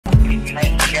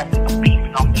Hey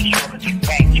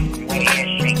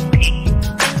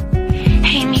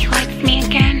Mijo, it's me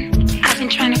again. I've been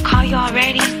trying to call you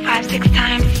already 5-6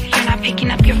 times. You're not picking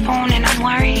up your phone and I'm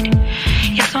worried.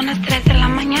 Ya son las 3 de la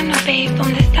mañana, babe,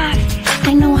 ¿dónde estás?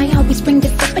 I know I always bring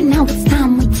this up, but now it's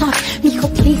time we talk. Mijo,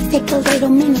 please take a little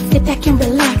minute, sit back and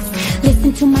relax.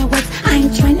 Listen to my words, I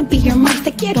ain't trying to be your mom.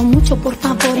 Te quiero mucho, por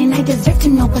favor, and I deserve to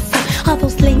know what's up. All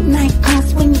those late night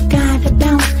calls when you gotta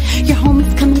bounce. Your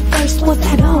homies coming first, what's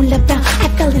that all about? I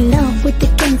fell in love with the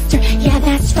gangster, yeah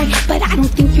that's right. But I don't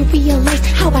think you realize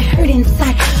how I hurt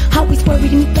inside. Always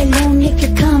worried me alone if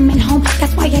you're coming home.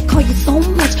 That's why I call you so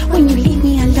much when you leave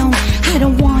me alone. I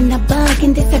don't wanna bug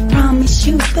in this, I promise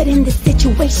you. But in this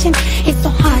situation, it's so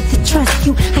hard to trust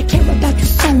you. I care about you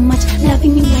so much,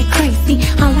 loving you like crazy.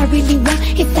 All I really want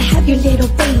is to have your little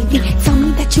baby. Tell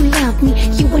me that you love me,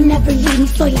 you will never leave me.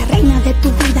 Soy la reina de tu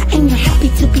vida and you're happy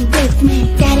to be with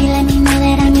me. Daddy, let me know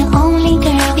that I'm your only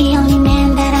girl. The only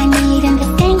man that I need in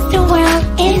this gangster world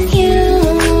is you.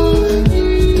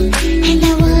 And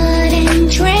I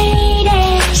wouldn't trade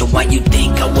it. So why you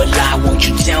think I would lie? Won't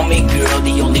you tell me, girl?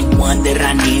 The only one that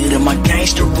I need in my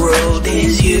gangster world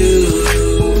is you.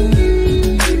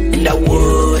 And I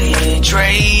wouldn't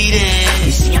trade it.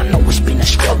 You see, I know it's been a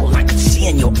struggle, I can see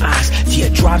in your eyes.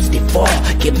 Teardrops they fall,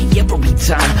 give me every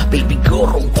time. Baby girl,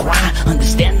 don't cry,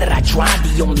 understand that I tried.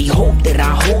 The only hope that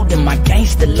I hold in my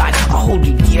gangster life. I hold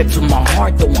you dear to my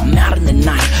heart, though I'm out in the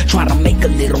night. Try to make a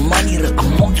little money to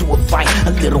come home to a fight.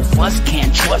 A little fuss,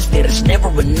 can't trust that it's never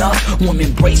enough. I'm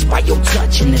embraced by your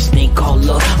touch and this thing called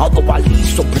love. Although I lead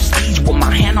so prestige with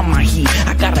my hand on my heat,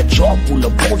 I got a jaw full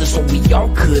of boulders so we all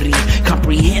could eat.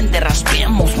 Comprehend that I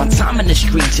spend most my time in the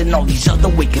streets, and all these other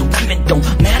wicked women don't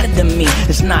matter to me.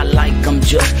 It's not like I'm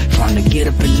just trying to get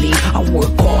up and leave. I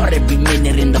work hard every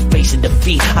minute in the face of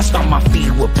defeat. I stomp my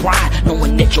feet with pride,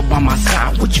 knowing that you're by my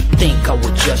side. Would you think I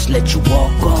would just let you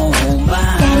walk on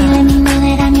by? Daddy, let me know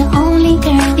that I'm your only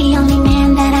girl. The only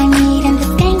man that I need in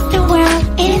this gangster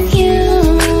world is you.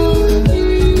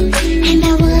 And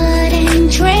I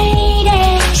wouldn't trade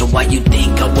it. So why you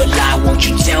think I would lie? Won't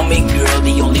you tell me, girl?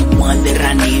 The only one that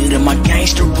I need in my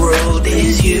gangster world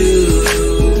is you.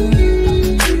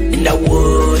 And I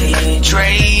wouldn't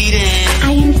trade it.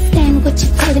 I understand what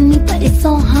you're telling me, but it's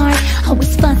so hard.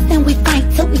 Always fuss and we fight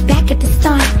till we back at the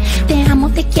start. Te amo,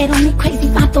 te quiero, mi crazy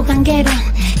vato ganguero.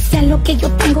 Sé lo que yo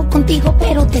tengo contigo,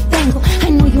 pero te tengo. I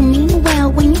know you mean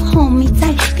well when you hold me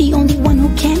tight. The only one who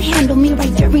can handle me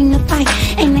right there in the fight.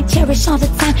 And I cherish all the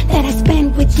time that I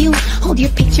spend with you. Hold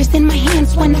your pictures in my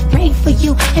hands when I pray for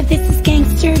you. If this is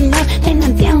gangster love, then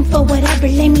I'm down for whatever.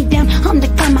 Lay me down on the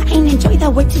cama and enjoy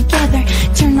that we're together.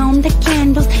 Turn on the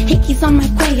candles, hickeys on my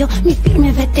cuello. Mi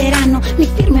firme veterano, mi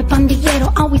firme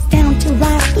pandillero. Always down to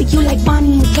ride for you like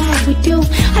Bonnie and Clyde we do.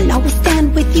 I'll always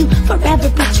stand with you, forever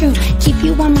be true. Keep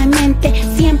you on my mente,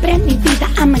 siempre en mi vida.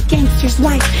 I'm a gangster's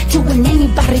wife, to an any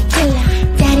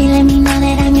barricada. Daddy, let me know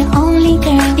that I'm your only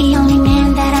girl. The only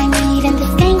man that I need in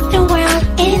this gangster world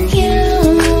is you.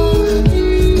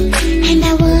 And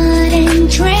I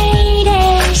wouldn't trade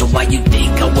it. So why you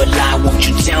think I would lie? Won't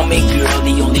you tell me, girl?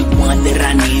 The only one that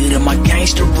I need in my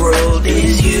gangster world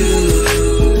is you.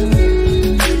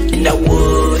 And I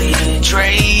wouldn't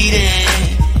trade it.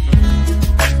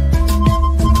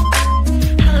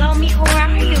 Hello, Mijo, where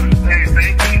are you? Hey,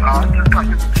 baby, I just got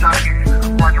this shot here.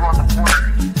 While you're on the border,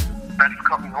 that's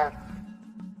coming home.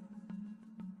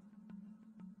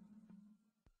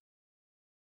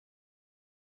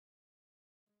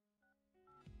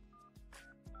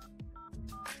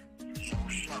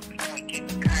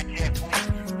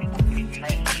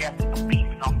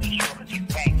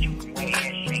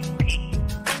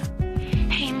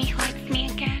 Hey Mijo, it's me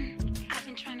again. I've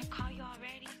been trying to call you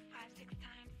already 5-6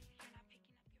 times. You're not picking up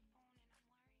your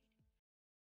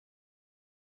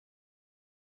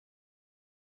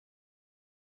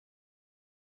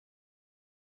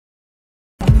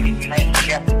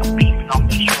phone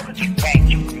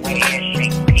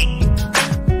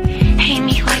Hey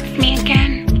Mijo, it's me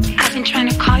again. I've been trying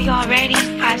to call you already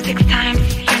 5-6 times.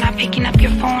 You're not picking up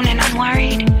your phone and I'm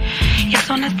worried. Ya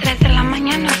son las 3 de la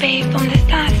mañana, babe, ¿dónde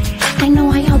estás? I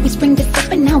know I always bring this up,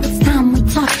 but now it's time we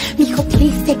talk. Mijo,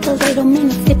 please take a little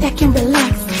minute, sit back and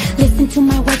relax. Listen to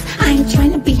my words, I ain't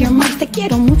trying to be your mom. Te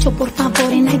quiero mucho, por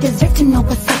favor, and I deserve to know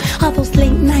what's up. All those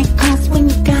late night calls when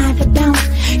you gotta bounce.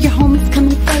 Your homies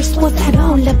coming first, what's that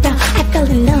all about? I fell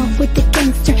in love with the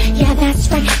gangster, yeah that's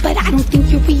right. But I don't think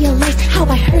you realize how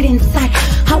I hurt inside.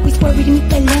 Always worried me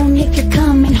alone if you're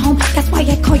coming home. That's why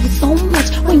I call you so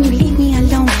much when you leave me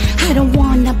alone. I don't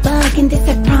wanna bug in this,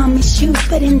 I promise you.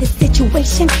 But in this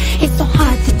situation, it's so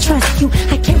hard to trust you.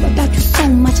 I care about you so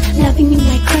much, loving you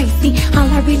like crazy. crazy. All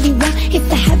I really want is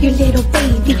to have your little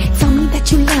baby. Tell me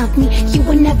that you love me, you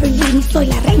will never leave me. Soy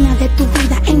la reina de tu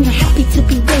vida and you're happy to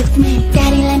be with me.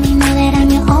 Daddy, let me know that I'm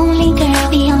your only girl.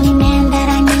 The only man that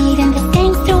I need in this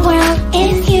gangster world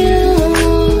is you,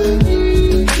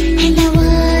 and I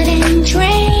wouldn't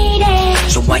trade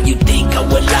it. So why you think I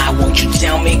would lie? Won't you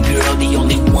tell me, girl? The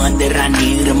only one that I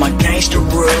need in my gangster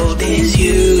world is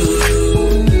you,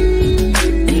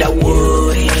 and I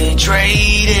wouldn't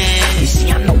trade it. You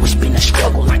see, I know it's been a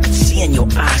struggle, I can see in your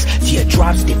eyes.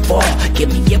 Teardrops, they fall,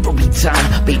 give me every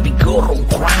time. Baby girl, don't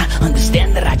cry,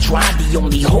 understand that I tried. The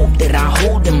only hope that I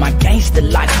hold in my gangster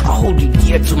life. I hold you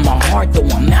dear to my heart, though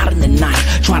I'm out in the night.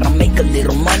 Try to make a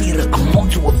little money to come home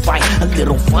to a fight. A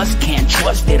little fuss, can't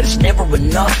trust that it's never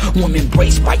enough. I'm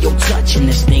embraced by your touch and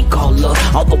this thing called love.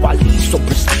 Although I lead so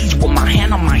prestige with my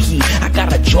hand on my heat, I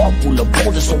got a jaw full of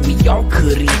boulders so we all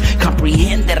could eat.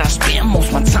 Comprehend that I spend most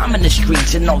of my time in the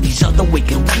streets, and all these other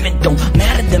wicked women don't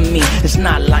matter to me. It's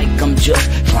not like I'm just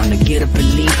trying to get up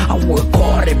and leave. I work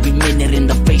hard every minute in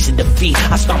the face of defeat.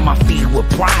 I start my feet with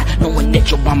pride, knowing that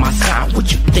you're by my side.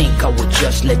 Would you think I would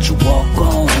just let you walk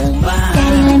on by?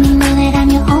 Daddy, let me know that I'm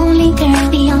your only girl.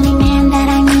 The only man that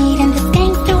I need in this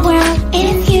gangster world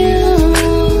is you,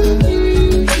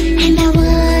 and I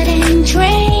wouldn't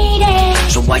trade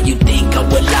it. So why you think I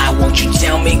would lie? Won't you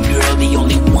tell me, girl? The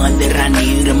only one that I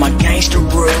need in my gangster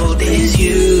world is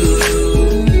you,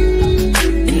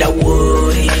 and I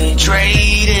wouldn't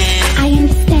trade it. I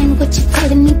understand what you're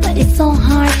telling me, but it's so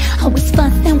hard. Always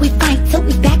fuss and we fight till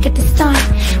we back at the start.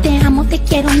 Te amo, te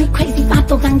quiero, mi crazy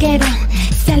vato ganguero.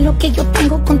 Sé lo que yo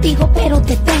tengo contigo, pero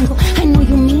te tengo. I know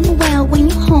you mean well when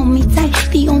you hold me tight.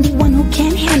 The only one who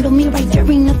can handle me right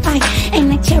during the fight.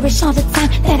 And I cherish all the time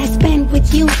that I spend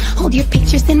with you. Hold your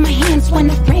pictures in my hands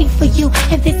when I pray for you.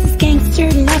 If this is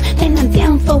gangster love, then I'm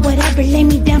down for whatever. Lay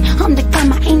me down on the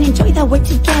cama and enjoy that we're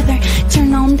together.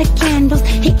 Turn on the candles,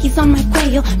 hickeys on my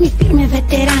cuello. Mi firme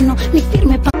veterano, mi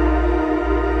firme pa.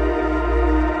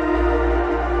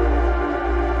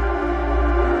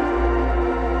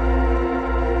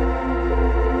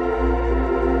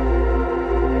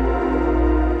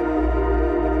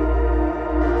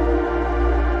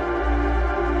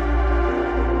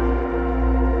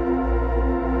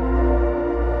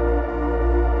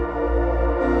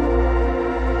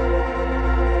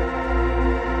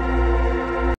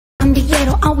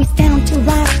 Always down to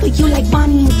ride for you like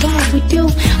Bonnie and Clyde, we do.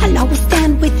 I'll always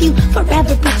stand with you,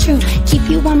 forever be true. Keep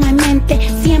you on my mente,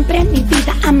 siempre en mi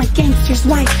vida. I'm a gangster's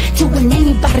wife, doing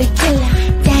any barricada.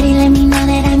 Daddy, let me know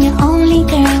that I'm your only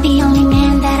girl. The only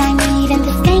man that I need in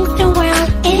this gangster world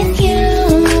is you,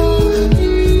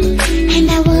 and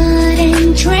I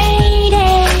wouldn't trade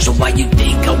it. So why you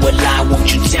think I would lie?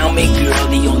 Won't you tell me, girl?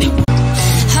 The only one.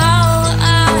 How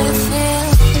I feel,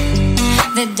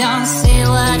 they don't see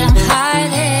what I'm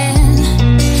hiding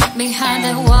behind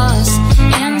the walls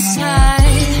inside.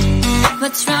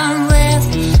 What's wrong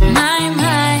with my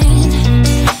mind?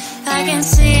 I can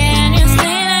see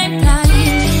anything I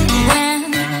blind.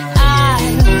 When I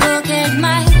look at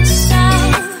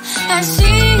myself, I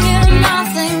see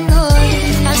nothing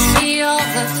good. I see all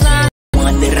the flaws.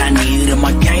 One that I need in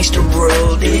my gangster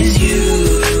world is you,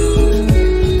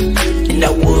 and I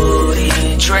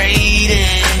wouldn't trade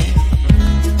it.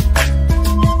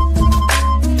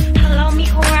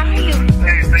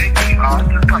 I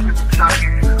just got you some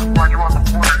shotgun while you're on the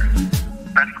border.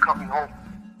 That's coming home.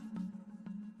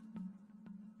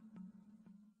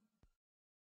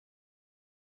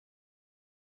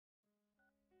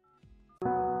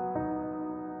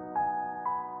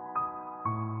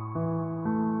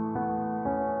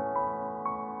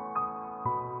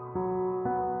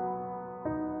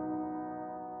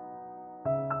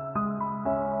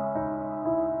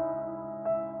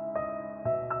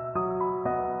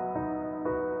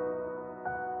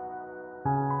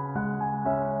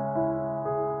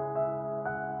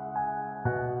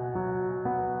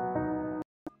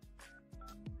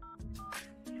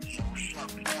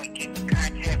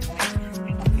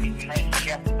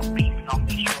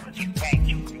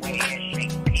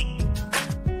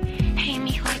 Hey,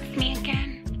 Mijo, it's me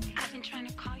again. I've been trying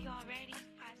to call you already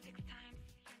 5-6 times.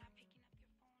 You're not picking up your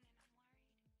phone.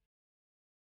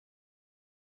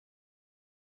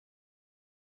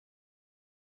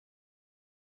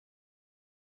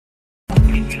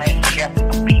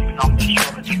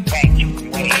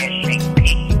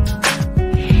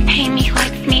 Hey, Mijo,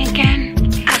 it's me again.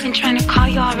 I've been trying to call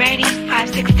you already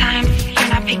 5-6 times. You're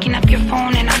not picking up your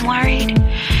phone and I'm worried.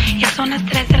 Ya son las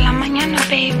 3 de la mañana,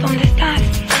 babe. ¿Dónde estás?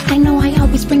 I know I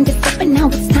always bring this up, but now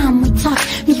it's time we talk.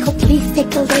 Mijo, please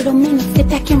take a little minute, sit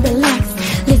back and relax.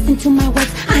 Listen to my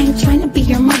words, I ain't trying to be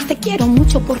your mom. Te quiero mucho.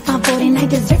 mucho, por favor, and I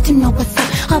deserve to know what's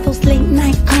up. All those late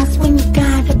night calls when you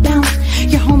gotta bounce.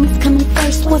 Your homies coming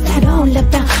first, what's that all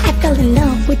about? I fell in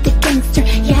love with the gangster,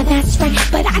 yeah, that's right.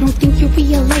 But I don't think you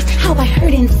realize how I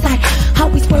hurt inside.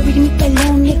 Always worried me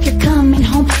alone if you're coming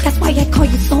home. That's why I call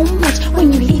you so much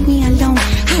when you leave me alone.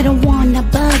 I don't wanna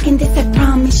bug in this, I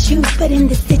promise you. But in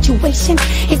this situation,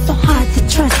 it's so hard to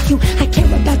trust you. I care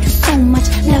about you so much,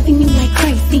 loving you like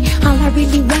crazy. All I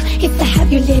really want is to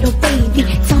have your little baby.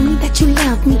 Tell me that you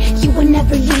love me, you will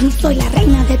never leave me. Soy la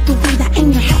reina de tu vida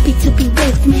and you're happy to be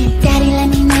with me. Daddy, let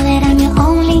me know that I'm your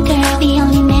only girl. The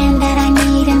only man that I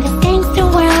need in this gangster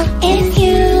world is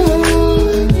you.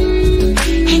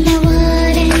 And I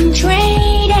wouldn't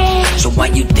trade it. So why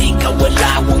you think I would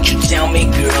lie? Won't you tell me,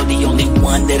 girl? The only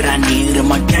one that I need in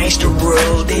my gangster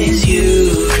world is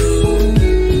you.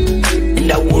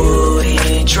 And I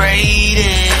wouldn't trade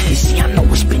it. You see, I know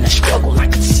it's been a struggle, I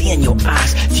can see in your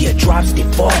eyes. Teardrops, they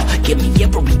fall, give me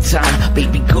every time.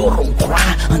 Baby girl, don't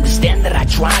cry, understand that I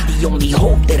tried. The only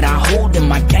hope that I hold in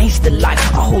my gangster life.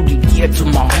 I hold you dear to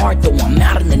my heart, though I'm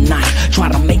out in the night. Try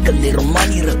to make a little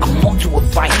money to come home to a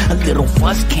fight. A little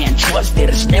fuss, can't trust that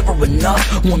it's never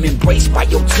enough. I'm embraced by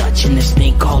your touch and this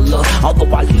thing called love.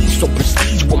 Although I lead so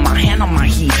prestige with my hand on my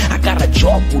heat, I got a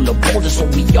jaw full of boulders so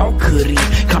we all could eat.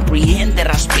 Comprehend that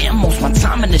I spend most of my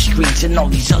time in the streets, and all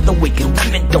these other wicked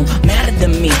women don't matter to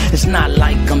me. It's not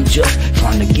like I'm just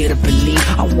trying to get up and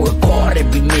leave. I work hard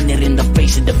every minute in the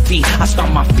face of defeat. I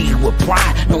stomp my feet with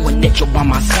pride, knowing that you're by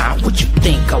my side. Would you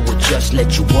think I would just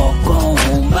let you walk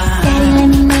on by? Daddy, let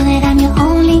me know that I'm your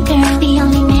only girl. The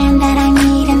only man that I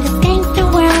need in this gangster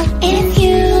world is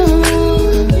you.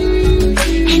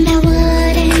 And I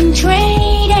wouldn't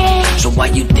trade it. So why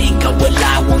you think I would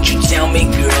lie? Won't you tell me,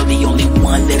 girl? The only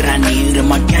one that I need in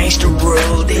my gangster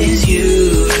world is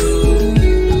you.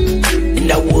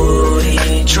 And I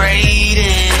wouldn't trade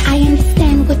it. I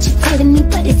understand what you're telling me,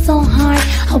 but it's so hard.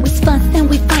 Always fuss and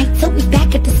we fight till we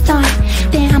back at the start.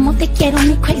 Te amo, te quiero,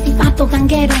 mi crazy vato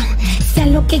ganguero. Sé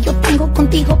lo que yo tengo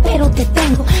contigo, pero te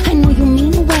tengo. I know you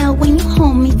mean well when you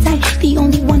hold me tight. The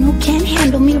only one who can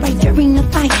handle me right during the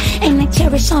fight. And I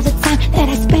cherish all the time that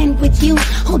I spend with you.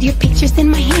 Hold your pictures in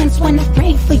my hands when I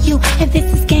pray for you. If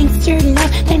this is gangster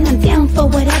love, then I'm down for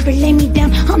whatever. Lay me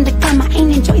down on the cama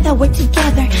and enjoy that we're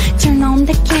together. Turn on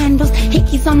the candles,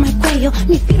 hickeys on my cuello.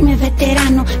 Mi firme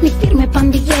veterano, mi firme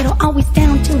pandillero. Always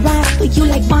down to ride for you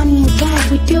like Bonnie and Clyde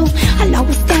we do. I'll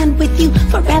always stand with you,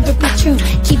 forever be true.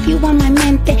 Keep you on my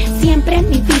mente, siempre en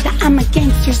mi vida. I'm a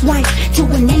gangster's wife, to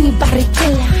an anybody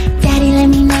killer. Daddy, let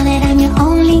me know that I'm your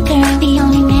only girl. The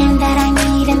only man that I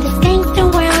need in this gangster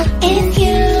world is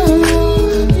you.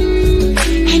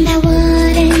 And I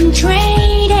wouldn't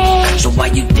trade it. So why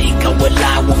you think I would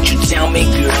lie? Won't you tell me,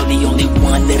 girl? The only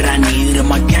one that I need in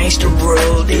my gangster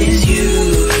world is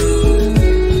you.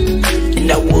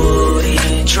 And I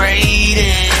wouldn't trade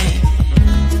it.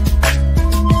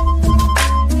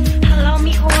 Hello,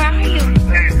 Mijo, where are you?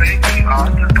 Hey, baby, I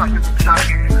just got your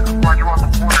chàoloca while you're on the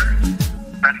border.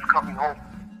 That's coming home.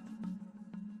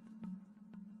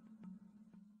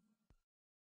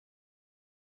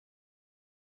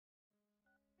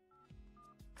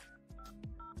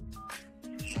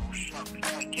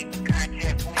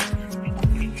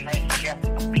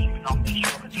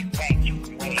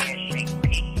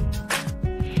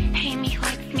 Hey, Mijo,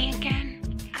 it's me again.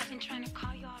 I've been trying to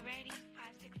call you already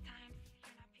 5-6 times.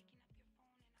 You're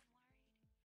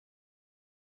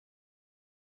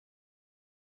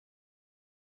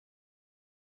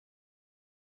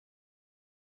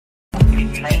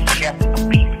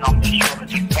not picking up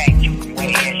your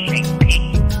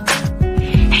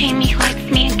Hey, Mijo,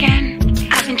 it's me again.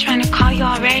 I've been trying to call you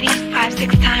already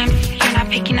 5-6 times. You're not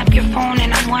picking up your phone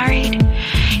and I'm worried.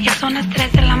 Ya son las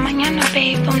 3 de la mañana,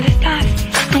 babe. ¿Dónde estás?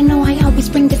 I know I always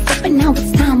bring this up, but now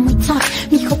it's time we talk.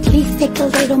 Mijo, please take a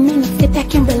little minute, sit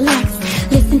back and relax.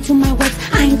 Listen to my words,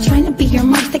 I ain't trying to be your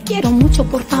mom. Te quiero mucho,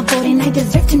 por favor, and I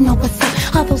deserve to know what's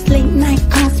up. All those late night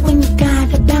calls when you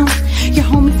gotta bounce. Your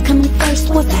homies coming first,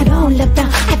 what's that all about?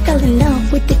 I fell in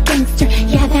love with the gangster,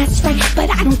 yeah, that's right. But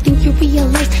I don't think you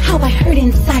realize how I hurt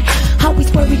inside. Always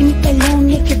worried me alone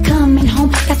if you're coming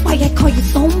home. That's why I call you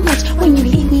so much when you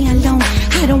leave me alone.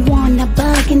 I don't wanna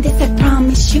bug in this, I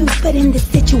promise you. But in this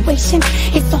situation,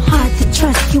 it's so hard to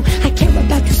trust you. I care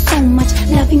about you so much,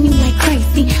 loving you like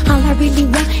crazy. All I really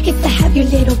want is to have your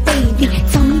little baby.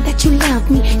 Tell me that you love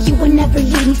me, you will never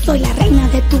leave me. Soy la reina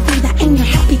de tu vida and you're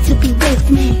happy to be with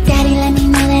me. Daddy, let me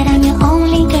know that I'm your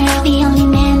only girl. The only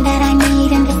man that I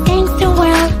need in this gangster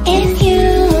world is you.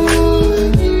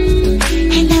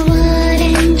 And I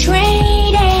wouldn't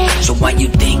trade it. So why you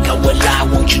think I would lie?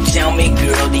 Won't you tell me,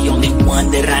 girl? The only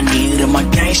one that I need in my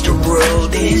gangster world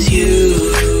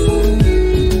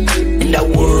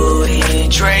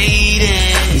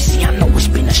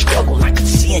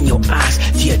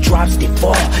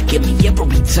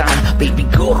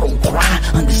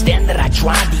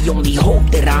try, the only hope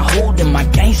that I hold in my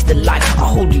gangster life. I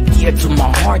hold you dear to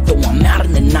my heart, though I'm out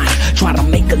in the night. Try to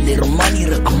make a little money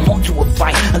to come home to a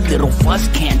fight. A little fuss,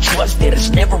 can't trust that it's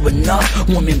never enough.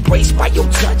 I'm embraced by your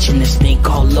touch and this thing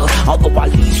called love. Although I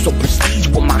lead so prestige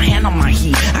with my hand on my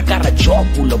heat, I got a jaw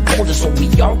full of boulders so we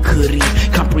all could eat.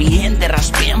 Comprehend that I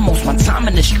spend most my time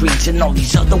in the streets, and all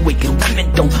these other wicked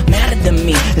women don't matter to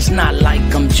me. It's not like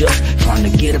I'm just trying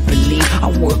to get up and leave. I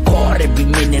work hard every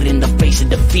minute in the face of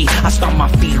defeat. I stomp my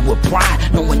feet with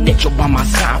pride, knowing that you're by my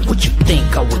side. What you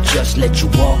think I would just let you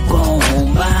walk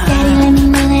on by? Daddy, let me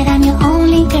know that I'm your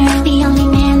only girl. The only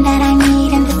man that I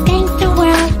need in this gangster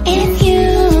world is you,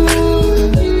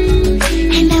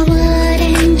 and I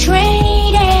wouldn't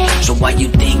trade it. So why you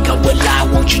think I would lie?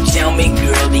 Won't you tell me,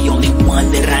 girl? The only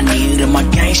one that I need in my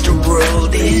gangster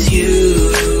world is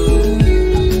you,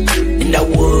 and I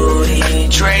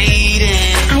wouldn't trade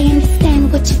it. I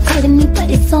understand what you're telling me, but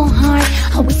it's so hard.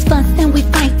 Always fuss and we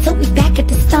fight till we back at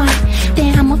the start. Te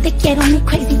amo, te quiero, mi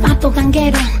crazy vato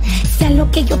ganguero. Sé lo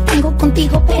que yo tengo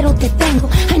contigo, pero te tengo.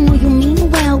 I know you mean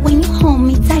well when you hold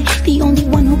me tight. The only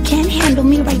one who can handle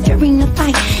me right during the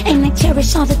fight. And I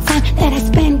cherish all the time that I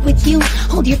spend with you.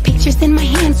 Hold your pictures in my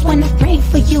hands when I pray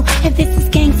for you. If this is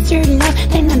gangster love,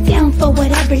 then I'm down for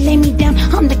whatever. Lay me down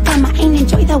on the cama and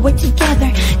enjoy that we're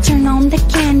together. Turn on the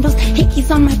candles,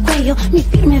 hickeys on my cuello. Mi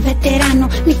firme veterano,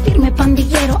 mi firme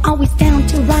pandillero. Always down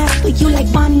to ride for you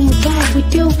like Bonnie and Clyde we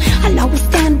do. I'll always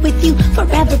stand with you,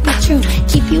 forever be true.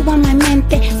 Keep you on my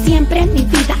mente, siempre en mi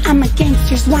vida. I'm a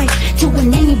gangster's wife, to a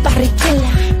nanny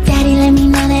barricada. Daddy, let me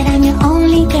know that I'm your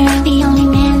only girl. The only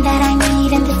man that I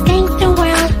need in this gangster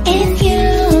world is you,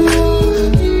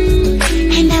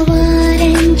 and I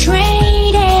wouldn't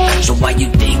trade it. So why you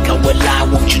think I would lie?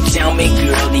 Won't you tell me,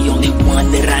 girl? The only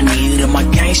one that I need in my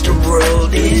gangster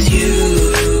world is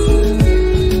you,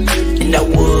 and I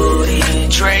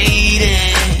wouldn't trade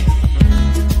it.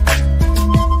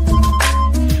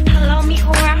 Hello, Mijo,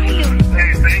 where are you?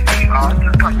 Hey, baby, I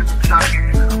just got you some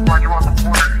chocolate while you're on the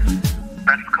border.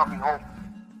 That's coming home.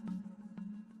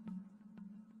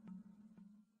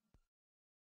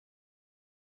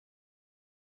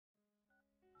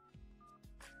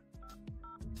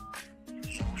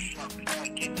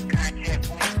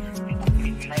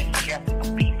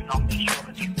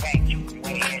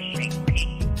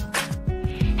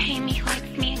 Hey, Mijo,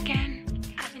 it's me again.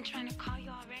 I've been trying to call you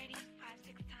already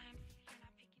 5-6 times. You're not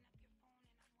picking up your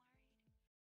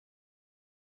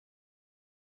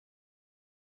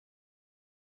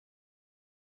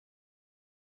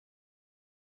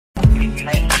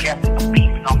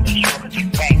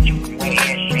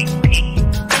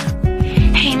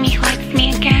Hey, Mijo, it's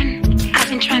me again. I've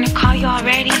been trying to call you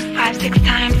already 5-6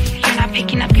 times. You're not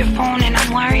picking up your phone and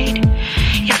I'm worried.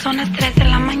 Ya son las 3 de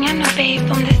la mañana, babe.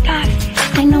 ¿Dónde estás?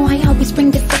 I know I always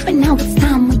bring this up, but now it's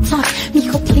time we talk.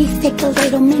 Mijo, please take a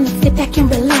little minute, sit back and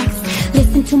relax.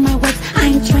 Listen to my words, I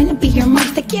ain't trying to be your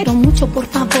mom. Te quiero mucho, por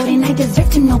favor, and I deserve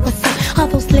to know what's up. All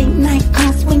those late night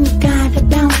calls when you gotta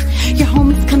bounce. Your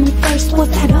homies coming first,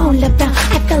 what's that all about?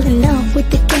 I fell in love with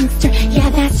the gangster, yeah,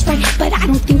 that's right. But I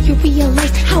don't think you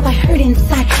realize how I hurt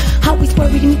inside. Always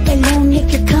worried me alone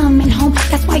if you're coming home.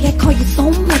 That's why I call you so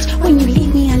much when you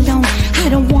leave me alone. I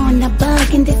don't wanna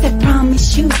bug in this, I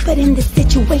promise you. But in this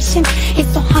situation,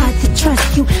 it's so hard to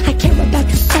trust you. I care about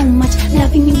you so much,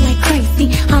 loving you like crazy.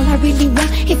 All I really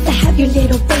want is to have your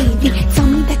little baby. Tell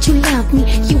me that you love me,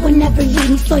 you will never leave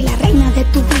me. Soy la reina de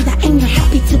tu vida and you're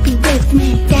happy to be with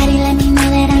me. Daddy, let me know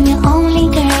that I'm your only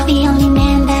girl. The only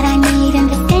man that I need in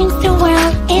this gangster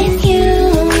world is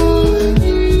you,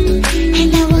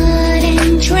 and I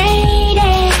wouldn't trade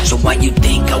it. So why you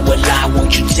think I would lie?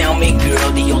 Won't you tell me,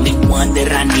 girl? The only one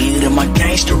that I need in my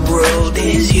gangster world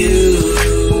is you,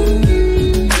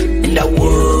 and I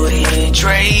wouldn't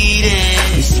trade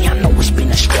it. You see, I know it's been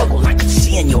a struggle, I can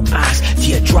see in your eyes.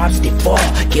 Teardrops, they fall,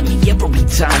 give me every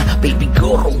time. Baby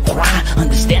girl, don't cry,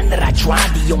 understand that I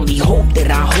tried. The only hope that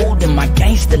I hold in my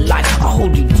gangster life. I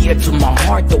hold you dear to my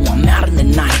heart, though I'm out in the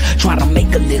night. Try to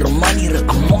make a little money to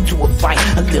come home to a fight.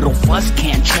 A little fuss,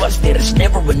 can't trust that it's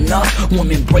never enough.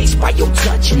 I'm embraced by your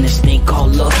touch and this thing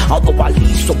called love. Although I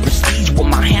lead so prestige with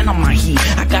my hand on my heat,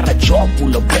 I got a jaw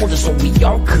full of boulders so we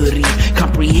all could eat.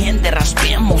 Comprehend that I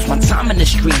spend most my time in the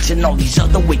streets, and all these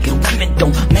other wicked women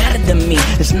don't matter to me.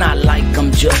 It's not like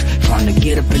I'm just trying to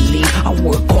get up and leave. I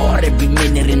work hard every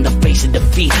minute in the face of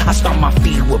defeat. I stomp my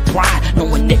feet with pride,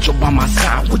 knowing that you're by my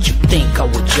side. What you think I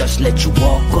would just let you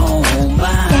walk on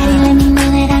by? Daddy, let me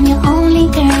know that I'm your only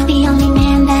girl. The only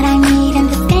man that I need in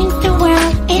this gangster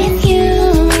world is you,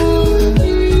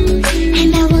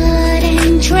 and I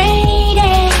wouldn't trade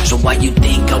it. So why you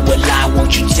think I would lie?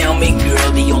 Won't you tell me,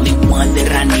 girl? The only one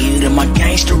that I need in my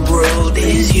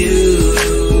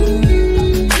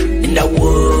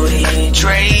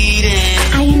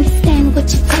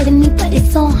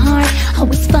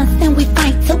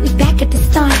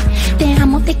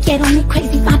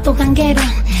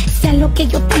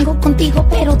contigo,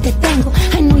 pero te tengo.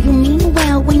 I know you mean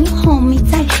well when you hold me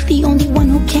tight. The only one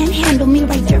who can handle me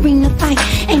right during the fight.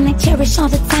 And I cherish all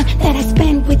the time that I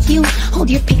spend with you. Hold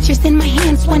your pictures in my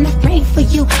hands when I pray for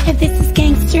you. If this is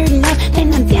gangster love,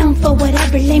 then I'm down for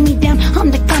whatever. Lay me down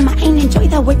on the cama and enjoy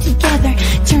that we're together.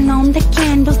 Turn on the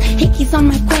candles, hickeys on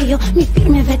my cuello. Mi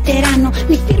firme veterano,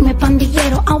 mi firme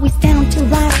pandillero. Always down to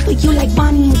ride for you like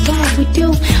Bonnie and Clyde. We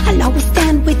do, I'll always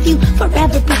stand with you,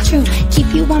 forever be true.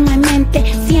 Keep you on my mente,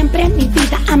 siempre en mi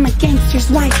vida. I'm a gangster's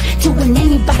wife, doing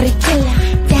any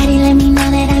barricada. Daddy, let me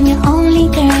know that I'm your only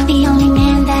girl. The only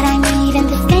man that I need in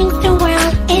this gangster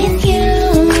world is you.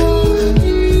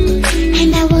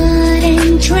 And I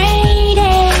wouldn't trade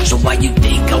it. So why you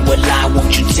think I would lie?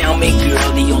 Won't you tell me,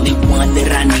 girl? The only one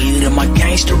that I need in my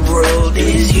gangster world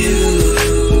is you.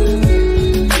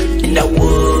 And I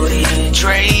wouldn't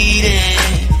trade it.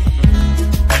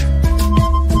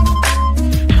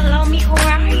 Hello, Mijo,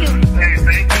 where are you? Hey,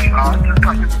 baby, I just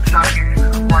got this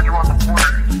jacket while you're on the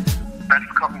border.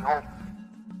 That's coming home.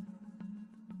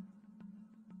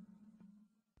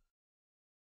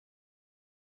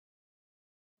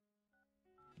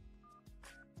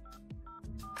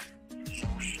 So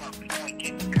what's up? You wanna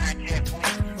get in contact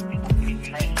with me? You want me to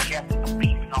play together? I'm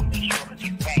beating on me sure to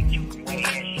get back. You can wear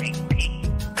that shit, Pete.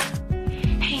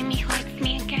 Hey, Mijo, it's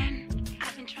me again.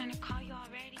 I've been trying to call you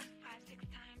already 5-6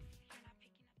 times. You're not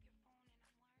picking up your phone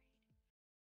and I'm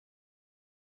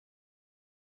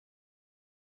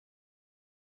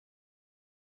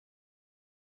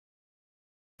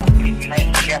worried. We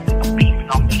play together. I'm beating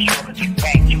on me sure to get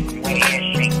back. You can wear that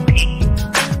shit, Pete.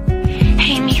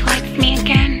 Hey, Mijo, it's me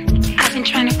again. I've been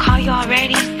trying to call you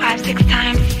already 5-6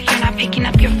 times. You're not picking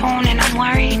up your phone and I'm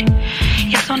worried.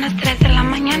 Ya son las 3 de la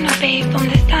mañana, babe.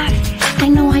 ¿Dónde estás? I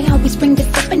know I always bring this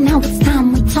up, but now it's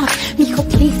time we talk. Mijo,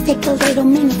 please take a little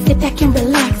minute, sit back and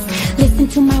relax. Listen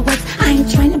to my words, I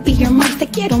ain't trying to be your mom. Te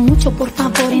quiero mucho, por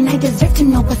favor, and I deserve to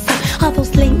know what's up. All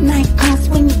those late night calls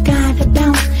when you gotta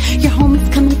bounce. Your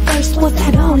homies coming first, what's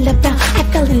that all about? I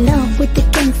fell in love with the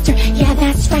gangster, yeah,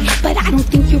 that's right. But I don't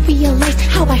think you realize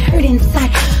how I hurt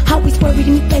inside. Always worried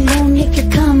me alone if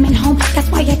you're coming home. That's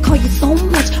why I call you so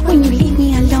much when you leave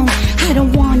me alone. I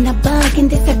don't wanna bug in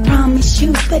this, I promise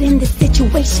you. But in this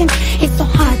situation, it's so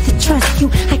hard to trust you.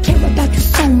 I care about you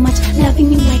so much,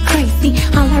 loving you like crazy.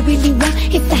 All I really want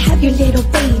is to have your little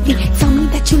baby. Tell me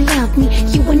that you love me,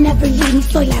 you will never leave me.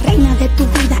 Soy la reina de tu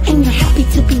vida and you're happy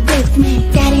to be with me.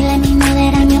 Daddy, let me know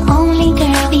that I'm your only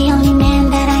girl. The only man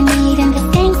that I need in this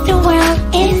gangster world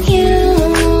is you.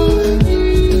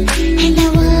 And I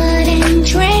wouldn't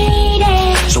trade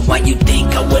it. So why you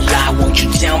think I would lie? Won't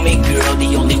you tell me, girl?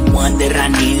 The only one that I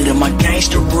need in my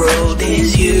gangster world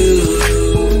is you.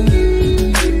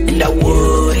 And I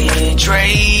wouldn't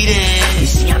trade it. You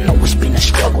see, I know it's been a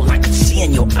struggle, I can see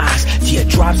in your eyes.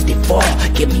 Teardrops, they fall,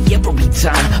 give me every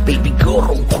time. Baby girl,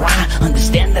 don't cry,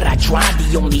 understand that I tried.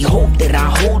 The only hope that I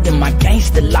hold in my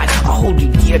gangster life. I hold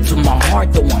you dear to my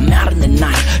heart, though I'm out in the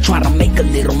night. Try to make a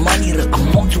little money to come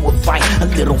home to a fight. A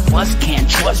little fuss, can't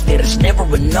trust that it's never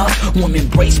enough. I'm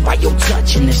embraced by your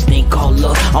touch and this thing called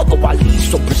love. Although I lead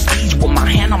so prestige with my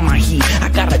hand on my heat, I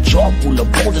got a jaw full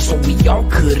of boulders so we all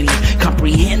could eat.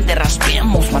 Comprehend that I spend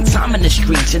most of my time in the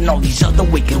streets, and all these other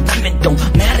wicked women don't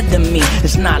matter to me.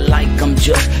 It's not like I'm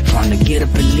just trying to get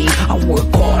up and leave. I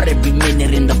work hard every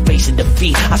minute in the face of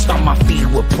defeat. I stomp my feet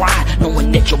with pride,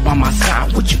 knowing that you're by my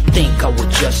side. Would you think I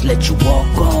would just let you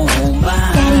walk on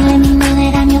by? Daddy, let me know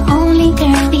that I'm your only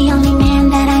girl. The only man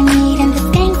that I need in this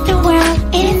gangster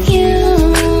world is you.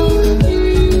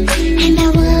 And I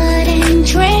wouldn't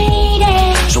trade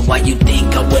it. So why you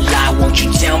think I would lie? Won't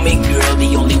you tell me, girl?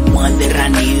 The only one that I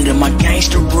need in my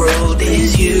gangster world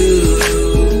is you.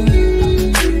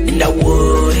 And I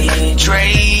wouldn't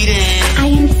trade it. I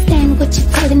understand what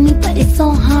you're telling me, but it's so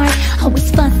hard.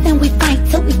 Always fuss and we fight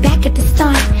till we back at the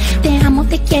start. Te amo,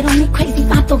 te quiero, mi crazy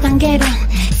vato ganguero.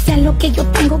 Sé lo que yo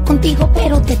tengo contigo,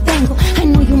 pero te tengo. I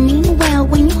know you mean well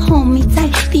when you hold me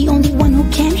tight. The only one who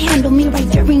can handle me right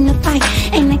during the fight.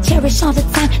 And I cherish all the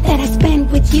time that I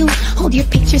spend with you. Hold your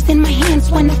pictures in my hands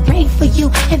when I pray for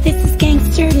you. If this is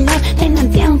gangster love, then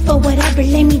I'm down for whatever.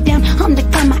 Lay me down on the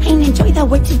cama and enjoy that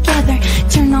we're together.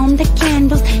 Turn on the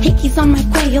candles, hickeys on my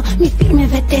cuello. Mi firme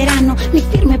veterano, mi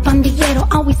firme pandillero.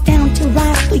 Always down to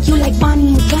ride for you like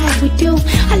Bonnie and Clyde. We do,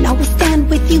 I'll always stand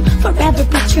with you, forever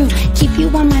be true. Keep you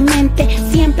on my mente,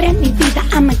 siempre en mi vida.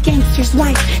 I'm a gangster's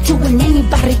wife, doing any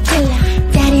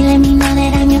barricada. Daddy, let me know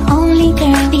that I'm your only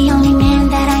girl. The only man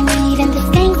that I need in this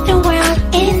gangster world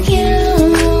is you.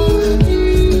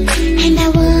 And I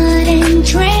wouldn't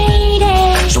trade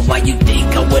it. So why you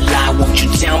think I would lie? Won't you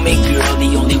tell me, girl?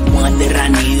 The only one that I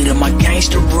need in my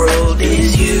gangster world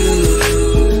is you.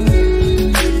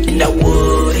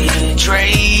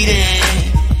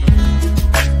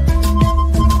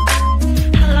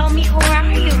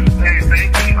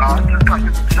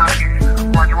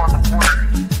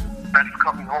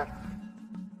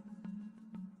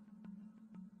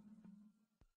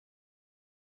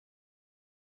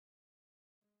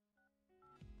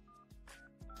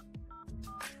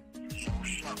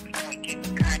 you ain't get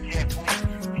in contact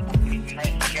with, you gonna be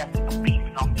relationship with the beef,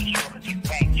 and I'll be sure to get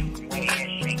back to you the way that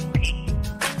shit be.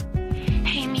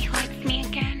 Hey, Mijo, it's me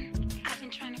again. I've been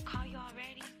trying to call you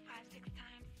already 5-6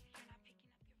 times. You're not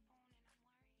picking up your phone,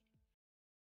 and I'm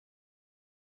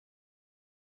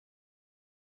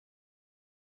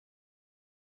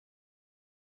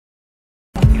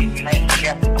worried.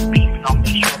 Relationship with the beef, and I'll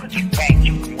be sure to get back to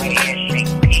you the way that shit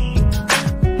be.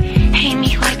 Hey,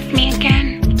 Mijo, it's me again.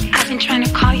 I've been trying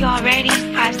to call you already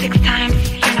 5-6 times.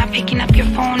 You're not picking up your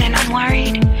phone, and I'm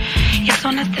worried. Ya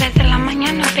son las 3 de la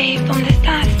mañana, babe. ¿Dónde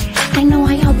estás? I know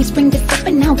I always bring this up,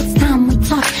 but now it's time we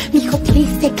talk. Mijo,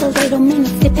 please take a little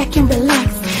minute, sit back and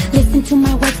relax. Listen to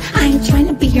my words, I ain't trying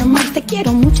to be your mom. Te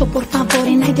quiero mucho, por favor,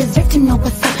 and I deserve to know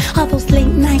what's up. All those